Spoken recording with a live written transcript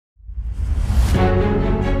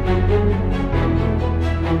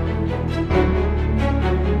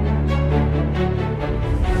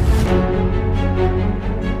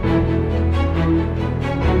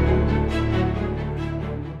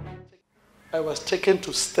was taken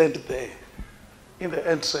to stand there in the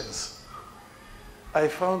entrance, I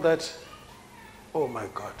found that, oh my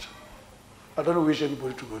God, I don't wish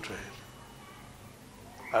anybody to go to hell.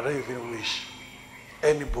 I don't even wish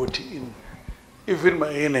anybody, even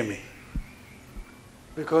my enemy.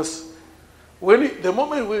 Because the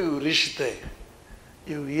moment when you reach there,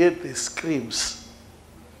 you hear the screams,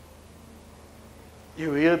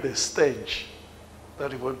 you hear the stench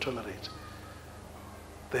that you won't tolerate.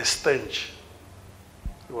 The stench.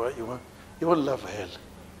 You won't love hell.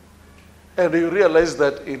 And you realize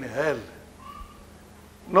that in hell,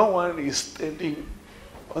 no one is standing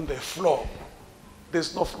on the floor.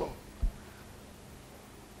 There's no floor.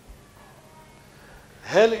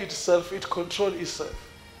 Hell itself, it controls itself.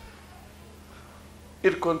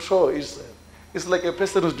 It controls itself. It's like a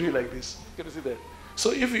person who's doing like this. Can you see that?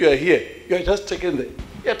 So if you are here, you are just taken there.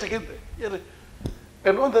 You are taken there. You are there.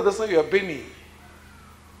 And on the other side, you are burning.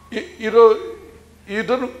 You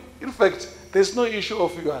don't, in fact, there's no issue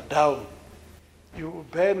of you are down. You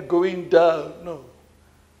burn going down. No.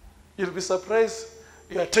 You'll be surprised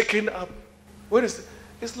you are taken up. What is it?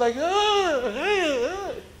 It's like,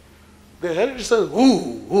 the hell itself,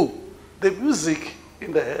 ooh. The music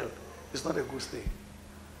in the hell is not a good thing.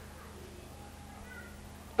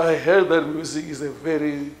 I heard that music is a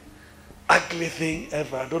very ugly thing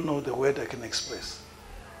ever. I don't know the word I can express.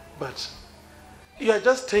 But you are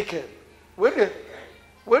just taken. When you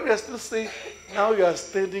are still saying, now you are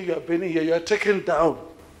standing, you are bending here, you are taken down.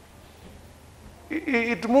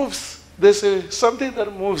 It moves. There's something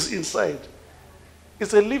that moves inside.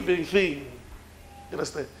 It's a living thing. You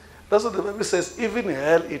understand? That's what the Bible says. Even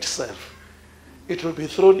hell itself, it will be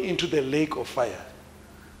thrown into the lake of fire.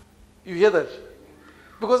 You hear that?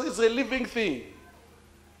 Because it's a living thing.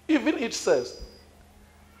 Even it says,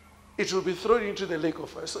 it will be thrown into the lake of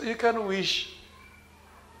fire. So you can't wish.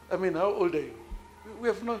 I mean, how old are you? We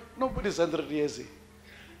have nobody's 100 years.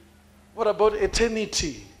 What about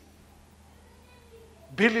eternity?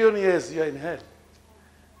 Billion years you are in hell.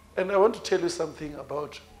 And I want to tell you something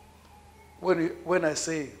about when I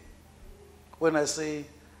say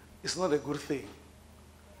it's not a good thing.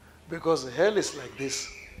 Because hell is like this.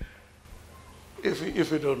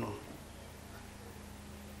 If you don't know.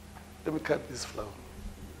 Let me cut this flower.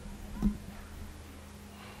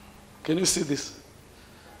 Can you see this?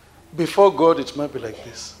 Before God, it might be like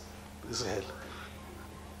this. This is hell.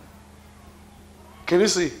 Can you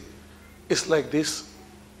see? It's like this.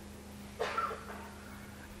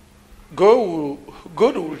 God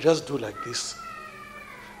will just do like this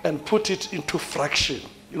and put it into fraction.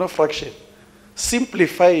 You know fraction?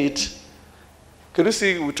 Simplify it. Can you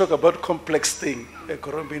see, we talk about complex thing,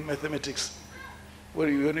 in mathematics. When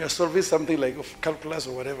you are solving something like calculus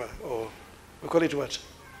or whatever, or we call it what?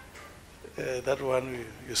 That one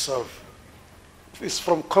you solve. It's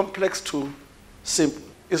from complex to simple.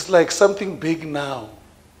 It's like something big now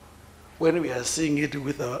when we are seeing it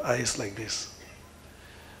with our eyes like this.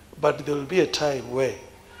 But there will be a time where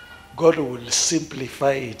God will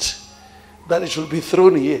simplify it, that it will be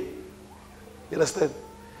thrown here. You understand?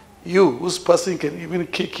 You, whose person can even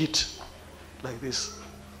kick it like this.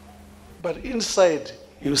 But inside,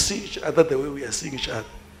 you see each other the way we are seeing each other.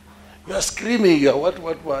 You are screaming, you are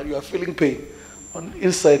what, you are feeling pain on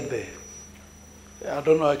inside there. I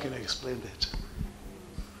don't know how I can explain that.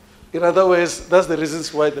 In other words, that's the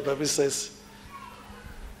reasons why the Bible says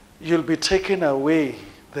you'll be taken away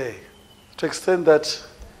there, to extend that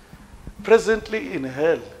presently in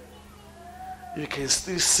hell, you can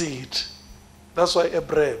still see it. That's why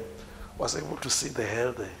Abraham was able to see the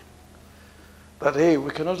hell there. That, hey,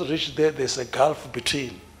 we cannot reach there, there's a gulf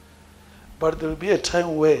between. But there will be a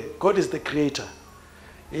time where God is the creator.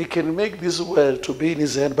 He can make this world to be in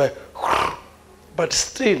his hand but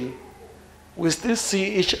still, we still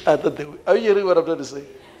see each other. Are you hearing what I'm trying to say?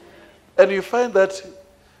 And you find that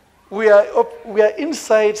we are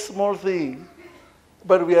inside small thing,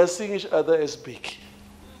 but we are seeing each other as big.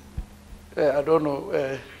 I don't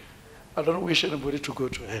know. I don't wish anybody to go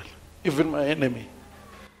to hell, even my enemy,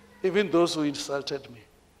 even those who insulted me.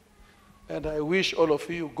 And I wish all of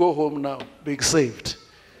you go home now, being saved.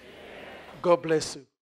 God bless you.